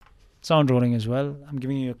Sound rolling as well. I'm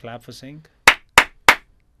giving you a clap for sync.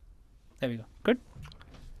 There we go. Good.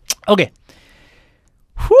 Okay.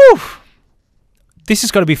 Whew. This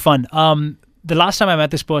is going to be fun. The last time I met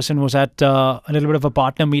this person was at a little bit of a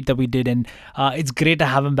partner meet that we did, and it's great to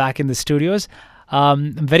have him back in the studios.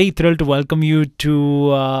 I'm very thrilled to welcome you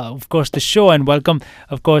to, of course, the show, and welcome,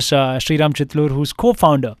 of course, Sriram Chitlur, who's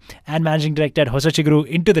co-founder and managing director at Hosachiguru,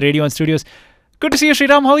 into the Radio One studios. Good to see you,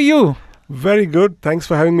 Sriram. How are you? Very good. Thanks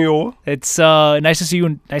for having me over. It's nice to see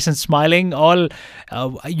you, nice and smiling.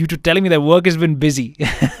 You two telling me that work has been busy,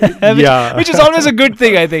 which is always a good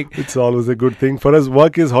thing, I think. It's always a good thing. For us,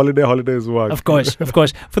 work is holiday, holiday is work. Of course.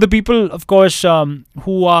 For the people, of course,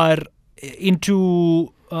 who are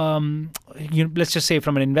into, let's just say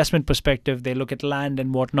from an investment perspective, they look at land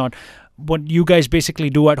and whatnot. What you guys basically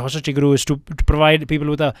do at Hosachiguru is to provide people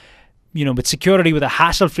with with security, with a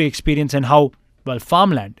hassle-free experience, and how, well,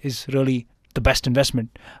 farmland is really the best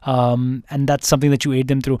investment. And that's something that you aid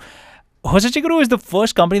them through. Hosachiguru is the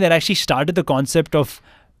first company that actually started the concept of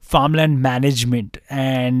farmland management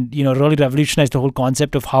and, really revolutionized the whole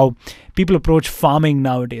concept of how people approach farming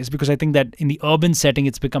nowadays, because I think that in the urban setting,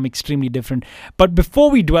 it's become extremely different. But before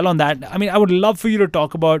we dwell on that, I would love for you to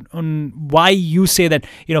talk about on why you say that,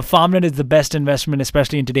 farmland is the best investment,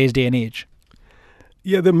 especially in today's day and age.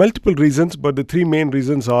 Yeah, there are multiple reasons, but the three main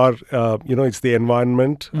reasons are, it's the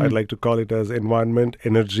environment. I'd like to call it as environment,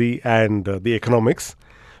 energy, and the economics,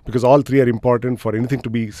 because all three are important for anything to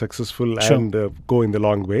be successful and go in the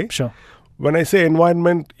long way. Sure. When I say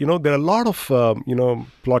environment, there are a lot of,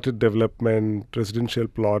 plotted development, residential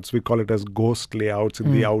plots. We call it as ghost layouts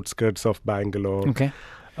in the outskirts of Bangalore. Okay.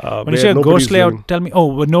 When you say a ghost layout, tell me,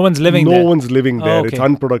 no one's living there. No one's living there. Okay. It's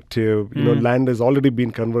unproductive. Land has already been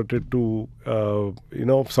converted to,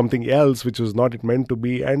 something else which was not meant to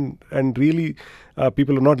be. And really,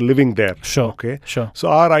 people are not living there. Sure. Okay. Sure. So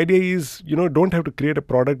our idea is, don't have to create a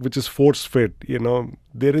product which is force fit.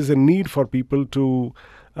 There is a need for people to,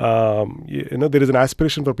 there is an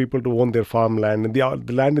aspiration for people to own their farmland, and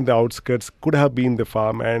the land in the outskirts could have been the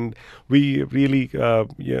farm, and we really,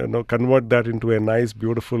 convert that into a nice,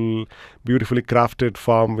 beautifully crafted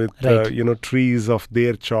farm with, trees of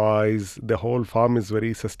their choice. The whole farm is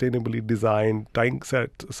very sustainably designed,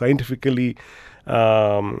 scientifically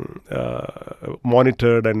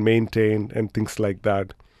monitored and maintained, and things like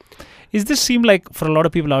that. Does this seem like, for a lot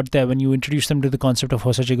of people out there, when you introduce them to the concept of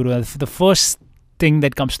Hosachiguru, the first thing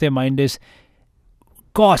that comes to their mind is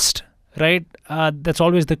cost, right? That's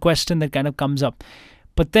always the question that kind of comes up.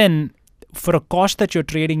 But then, for a cost that you're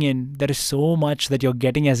trading in, there is so much that you're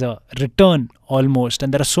getting as a return almost.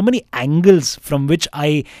 And there are so many angles from which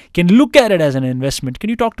I can look at it as an investment. Can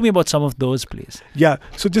you talk to me about some of those, please? Yeah.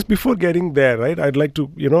 So just before getting there, right, I'd like to,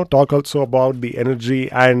 talk also about the energy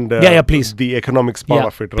and please. The economics part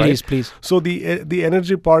of it, right? Please. So the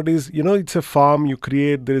energy part is, it's a farm you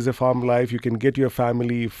create. There is a farm life. You can get your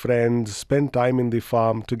family, friends, spend time in the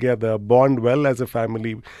farm together, bond well as a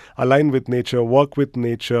family, align with nature, work with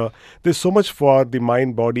nature. There's so much for the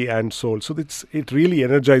mind, body, and soul. So it really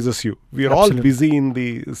energizes you. We are all busy in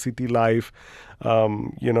the city life.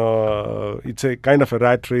 It's a kind of a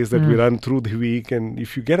rat race that we run through the week. And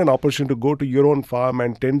if you get an opportunity to go to your own farm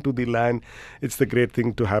and tend to the land, it's the great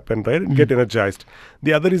thing to happen, right? And get energized.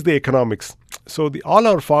 The other is the economics. So all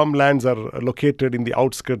our farmlands are located in the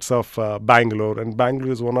outskirts of Bangalore. And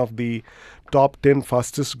Bangalore is one of the top 10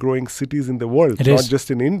 fastest growing cities in the world, not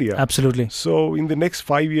just in India. Absolutely. So in the next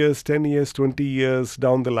 5 years, 10 years, 20 years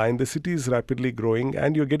down the line, the city is rapidly growing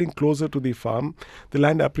and you're getting closer to the farm. The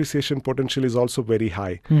land appreciation potential is also very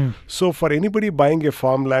high. So for anybody buying a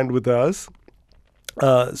farmland with us,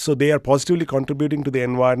 so they are positively contributing to the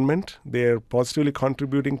environment. They are positively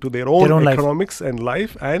contributing to their own economics and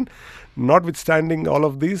life. And notwithstanding all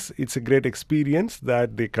of this, it's a great experience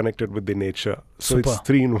that they connected with the nature. So it's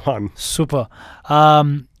 3 in 1. Super.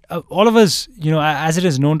 All of us, as it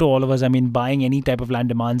is known to all of us, buying any type of land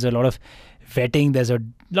demands a lot of vetting. There's a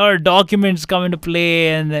lot of documents come into play,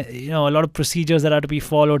 and a lot of procedures that are to be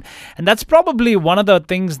followed. And that's probably one of the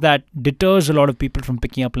things that deters a lot of people from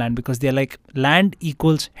picking up land, because they're like, land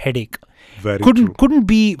equals headache. Couldn't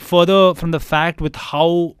be further from the fact with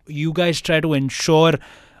how you guys try to ensure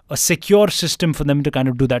a secure system for them to kind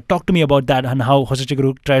of do that. Talk to me about that and how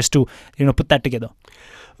Hosachiguru tries to put that together.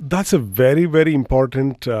 That's a very, very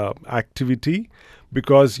important activity.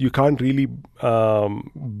 because you can't really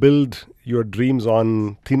build your dreams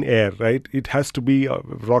on thin air, right? It has to be a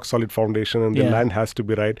rock solid foundation, and the land has to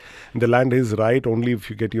be right. And the land is right only if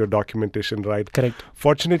you get your documentation right. Correct.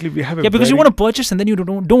 Fortunately, we have because you want to purchase and then you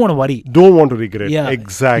don't want to worry. Don't want to regret. Yeah.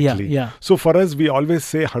 Exactly. Yeah. So for us, we always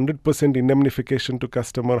say 100% indemnification to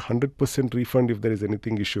customer, 100% refund if there is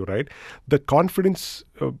anything issue, right? The confidence,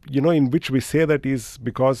 in which we say that is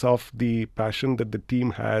because of the passion that the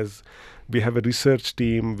team has. We have a research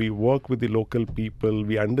team. We work with the local people.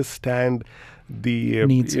 We understand the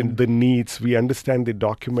needs. We understand the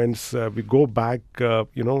documents. We go back,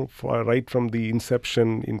 right from the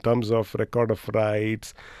inception in terms of record of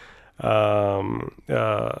rights, the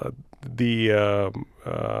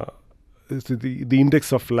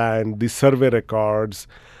index of land, the survey records.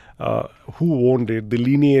 Who owned it, the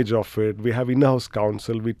lineage of it. We have in-house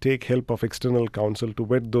counsel. We take help of external counsel to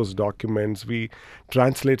vet those documents. We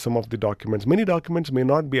translate some of the documents. Many documents may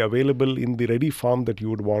not be available in the ready form that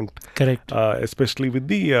you would want. Correct. Especially with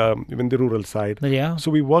the even the rural side. Yeah.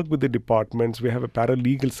 So we work with the departments. We have a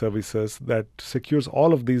paralegal services that secures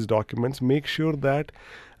all of these documents. Make sure that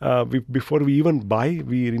before we even buy,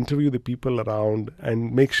 we interview the people around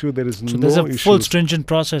and make sure there is no issues. So there's a full stringent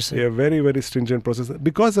process. A very, very stringent process.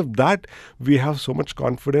 Because of that, we have so much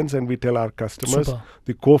confidence, and we tell our customers,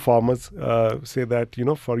 the co-farmers, say that,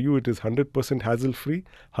 for you it is 100% hassle-free,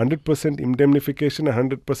 100% indemnification,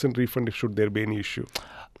 and 100% refund should there be any issue.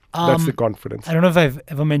 That's the confidence. I don't know if I've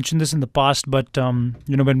ever mentioned this in the past, but,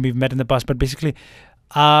 when we've met in the past, but basically,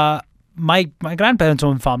 my grandparents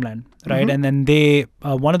own farmland, right? And then they,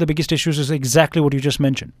 one of the biggest issues is exactly what you just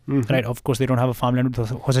mentioned, right? Of course, they don't have a farmland with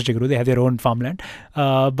Hosachiguru. They have their own farmland.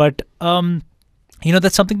 But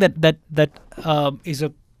that's something that is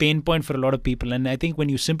a pain point for a lot of people. And I think when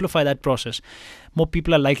you simplify that process, more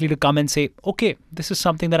people are likely to come and say, okay, this is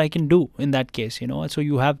something that I can do in that case, So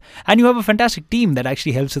you have a fantastic team that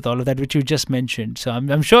actually helps with all of that, which you just mentioned. So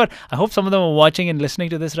I'm sure, I hope some of them are watching and listening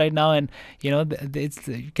to this right now, and, you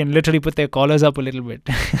can literally put their collars up a little bit.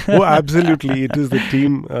 Oh, absolutely. It is the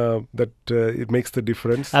team that it makes the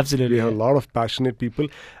difference. Absolutely. We have a lot of passionate people,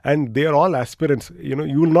 and they are all aspirants. You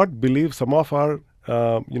will not believe some of our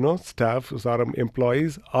staff, our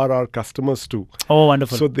employees are our customers too. Oh,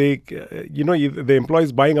 wonderful. So they, the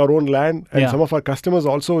employees buying our own land, and some of our customers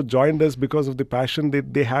also joined us because of the passion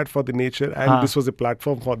they had for the nature, and this was a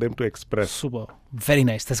platform for them to express. Super. Very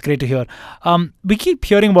nice. That's great to hear. We keep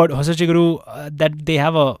hearing about Hosachiguru that they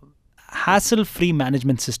have a hassle-free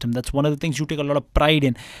management system. That's one of the things you take a lot of pride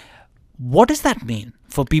in. What does that mean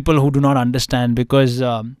for people who do not understand? Because,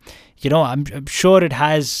 I'm sure it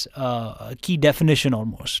has a key definition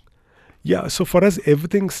almost. Yeah, so for us,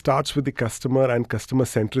 everything starts with the customer and customer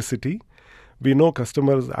centricity. We know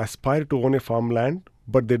customers aspire to own a farmland,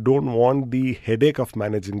 but they don't want the headache of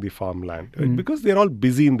managing the farmland, right? Because they're all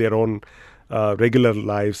busy in their own regular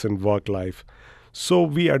lives and work life. So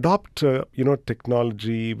we adopt,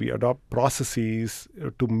 technology, we adopt processes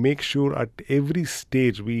to make sure at every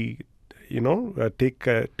stage we take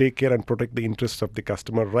care and protect the interests of the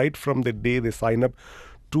customer right from the day they sign up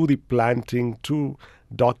to the planting, to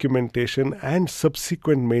documentation and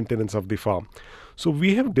subsequent maintenance of the farm. So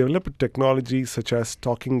we have developed technology such as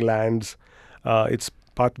Talking Lands, it's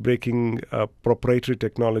path-breaking proprietary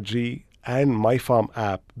technology, and My Farm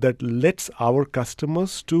app that lets our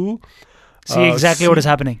customers to see exactly what is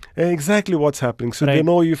happening. Exactly what's happening. So they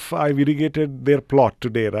know if I've irrigated their plot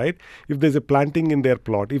today, right? If there's a planting in their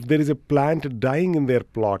plot, if there is a plant dying in their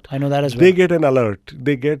plot, I know that as well. They get an alert.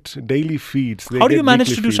 They get daily feeds. How do you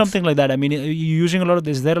manage to do something like that? I mean, are you using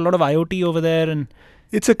is there a lot of IoT over there? And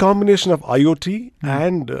it's a combination of IoT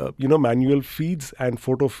and manual feeds and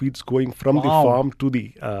photo feeds going from the farm to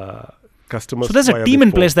the customers. So there's a team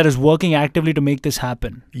in place that is working actively to make this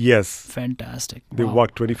happen. Yes. Fantastic. They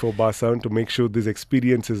work 24/7 to make sure this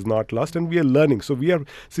experience is not lost, and we are learning. So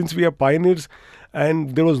since we are pioneers,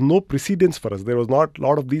 and there was no precedence for us. There was not a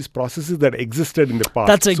lot of these processes that existed in the past.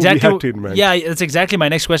 That's exactly. So we had to invent. Yeah, that's exactly my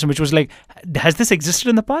next question, which was like, has this existed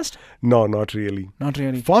in the past? No, not really. Not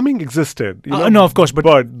really. Farming existed. No, of course,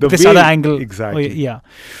 but this other angle. Exactly. Yeah.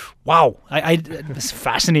 Wow. It's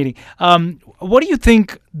fascinating. What do you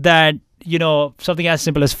think that something as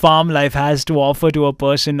simple as farm life has to offer to a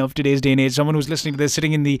person of today's day and age, someone who's listening to this,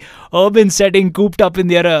 sitting in the urban setting, cooped up in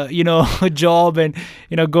their, job and,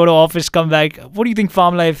 go to office, come back. What do you think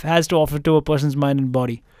farm life has to offer to a person's mind and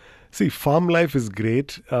body? See, farm life is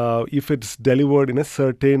great if it's delivered in a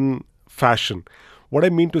certain fashion. What I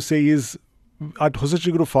mean to say is, at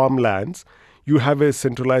Hosachiguru farmlands, You have a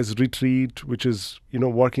centralized retreat, which is,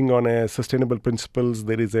 working on a sustainable principles.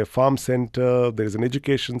 There is a farm center. There is an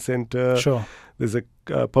education center. Sure. There's a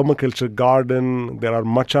permaculture garden. There are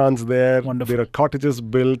machans there. Wonderful. There are cottages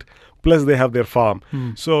built. Plus, they have their farm.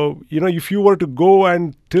 So, if you were to go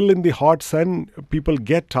and till in the hot sun, people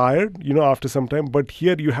get tired, after some time. But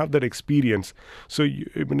here you have that experience. So,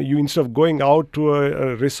 you instead of going out to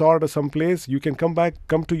a resort or someplace, you can come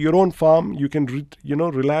to your own farm. You can,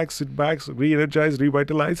 relax, sit back, re-energized,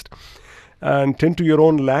 revitalized, and tend to your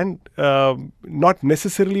own land, not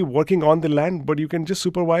necessarily working on the land, but you can just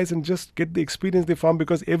supervise and just get the experience of the farm,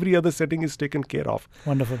 because every other setting is taken care of.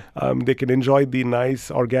 Wonderful. They can enjoy the nice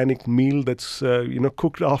organic meal that's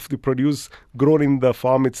cooked off the produce grown in the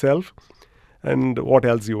farm itself. And what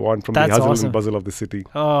else you want from the hustle and bustle of the city?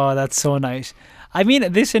 Oh, that's so nice. I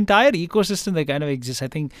mean, this entire ecosystem that kind of exists, I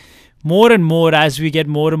think more and more as we get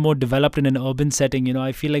more and more developed in an urban setting,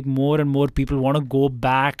 I feel like more and more people want to go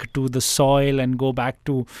back to the soil and go back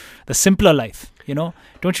to the simpler life.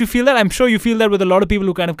 Don't you feel that? I'm sure you feel that with a lot of people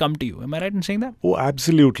who kind of come to you. Am I right in saying that? Oh,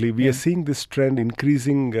 absolutely. We are seeing this trend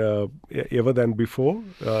increasing ever than before.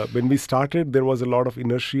 When we started, there was a lot of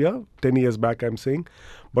inertia, 10 years back, I'm saying,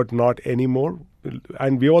 but not anymore.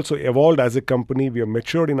 And we also evolved as a company. We are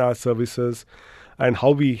matured in our services and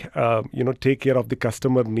how we, take care of the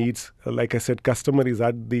customer needs. Like I said, customer is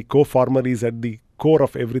farmer is at the core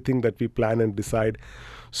of everything that we plan and decide.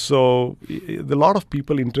 So a lot of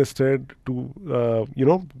people interested to,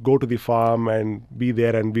 go to the farm and be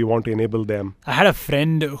there, and we want to enable them. I had a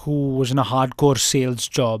friend who was in a hardcore sales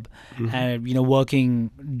job and,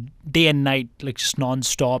 working day and night, like just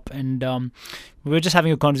non-stop. And we were just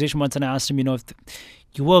having a conversation once, and I asked him, if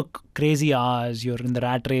you work crazy hours, you're in the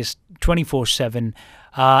rat race 24/7,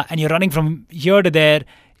 and you're running from here to there.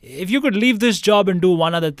 If you could leave this job and do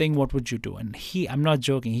one other thing, what would you do? And I'm not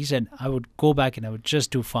joking, he said, I would go back and I would just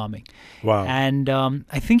do farming. Wow. And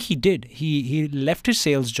I think he did. He left his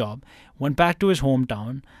sales job, went back to his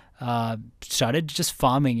hometown, started just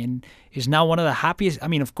farming, and is now one of the happiest. I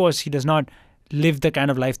mean, of course, he does not live the kind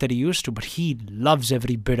of life that he used to, but he loves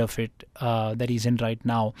every bit of it that he's in right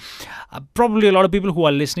now. Probably a lot of people who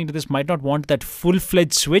are listening to this might not want that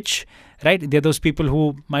full-fledged switch, right? They're those people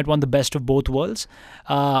who might want the best of both worlds.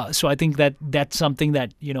 So I think that's something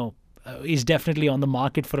that, is definitely on the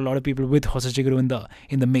market for a lot of people with Hosajiguru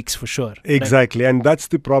in the mix for sure. Exactly. Right? And that's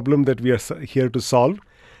the problem that we are here to solve.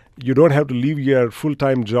 You don't have to leave your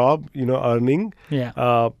full-time job, earning.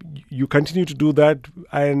 Yeah. You continue to do that,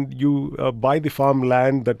 and you buy the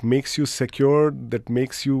farmland that makes you secure, that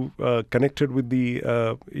makes you connected with the,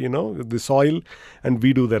 the soil, and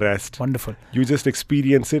we do the rest. Wonderful. You just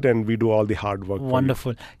experience it, and we do all the hard work.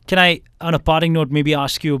 Wonderful. Can I, on a parting note, maybe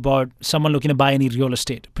ask you about someone looking to buy any real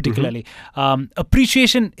estate, particularly?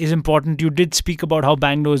 Appreciation is important. You did speak about how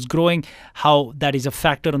Bangalore is growing, how that is a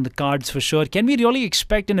factor on the cards for sure. Can we really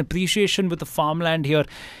expect an appreciation with the farmland here?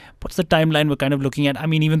 What's the timeline we're kind of looking at? I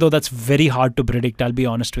mean, even though that's very hard to predict, I'll be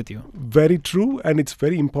honest with you. Very true. And it's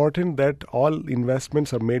very important that all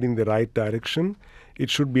investments are made in the right direction. It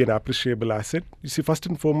should be an appreciable asset. You see, first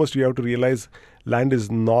and foremost, you have to realize land is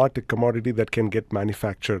not a commodity that can get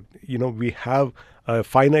manufactured. We have a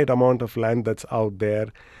finite amount of land that's out there.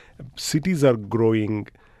 Cities are growing,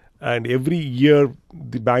 and every year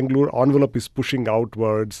the Bangalore envelope is pushing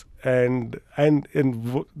outwards, and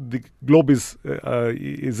the globe is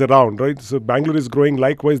around, right? So Bangalore is growing.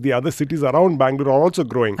 Likewise, the other cities around Bangalore are also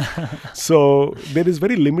growing. So there is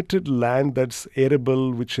very limited land that's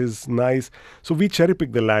arable, which is nice. So we cherry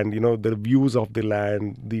pick the land. The views of the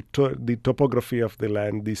land, the topography of the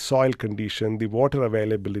land, the soil condition, the water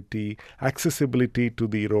availability, accessibility to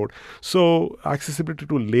the road. So accessibility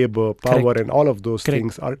to labor, power, Correct. and all of those Correct.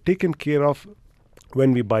 things are taken care of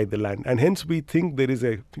when we buy the land, and hence we think there is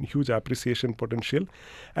a huge appreciation potential.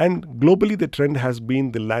 And globally, the trend has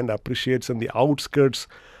been the land appreciates on the outskirts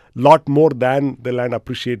lot more than the land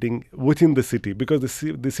appreciating within the city, because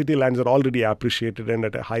the city lands are already appreciated and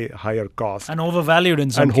at a higher cost, and overvalued in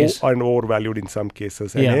some cases. And overvalued in some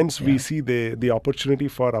cases. And hence we see the opportunity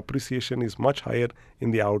for appreciation is much higher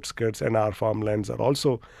in the outskirts, and our farmlands are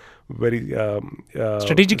also very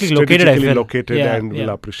strategically located and will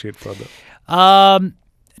appreciate further.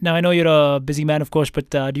 Now, I know you're a busy man, of course, but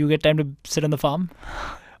do you get time to sit on the farm?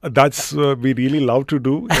 That's we really love to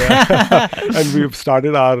do, and we've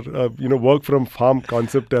started our work from farm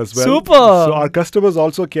concept as well. Super. So our customers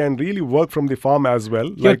also can really work from the farm as well.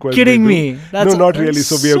 You're kidding me? No, not really.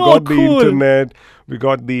 So we have got the cool. internet. We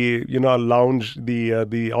got the lounge,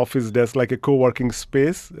 the office desk, like a co-working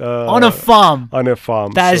space on a farm. On a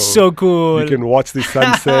farm. That is so cool. You can watch the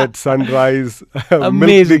sunset, sunrise, Amazing.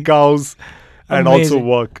 milk the cows. and also Amazing.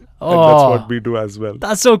 work. And Oh. that's what we do as well.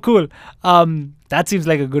 That's so cool. That seems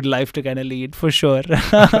like a good life to kind of lead, for sure.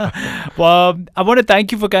 Well, I want to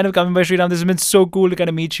thank you for kind of coming by, Sriram. This has been so cool to kind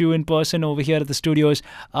of meet you in person over here at the studios.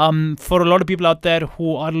 For a lot of people out there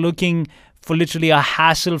who are looking for literally a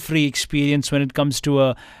hassle-free experience when it comes to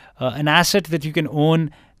an asset that you can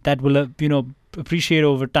own that will, appreciate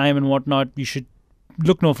over time and whatnot, you should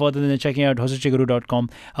look no further than checking out hosachiguru.com.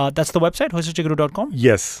 That's the website, hosachiguru.com?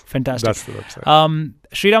 Yes. Fantastic. That's the website.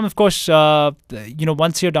 Sriram, of course,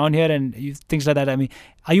 once you're down here and things like that, I mean,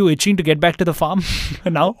 are you itching to get back to the farm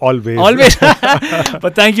now? Always. Always.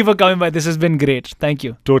 But thank you for coming by. This has been great. Thank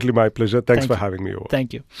you. Totally my pleasure. Thanks Thank for you. having me over.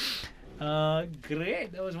 Thank you.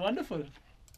 Great. That was wonderful.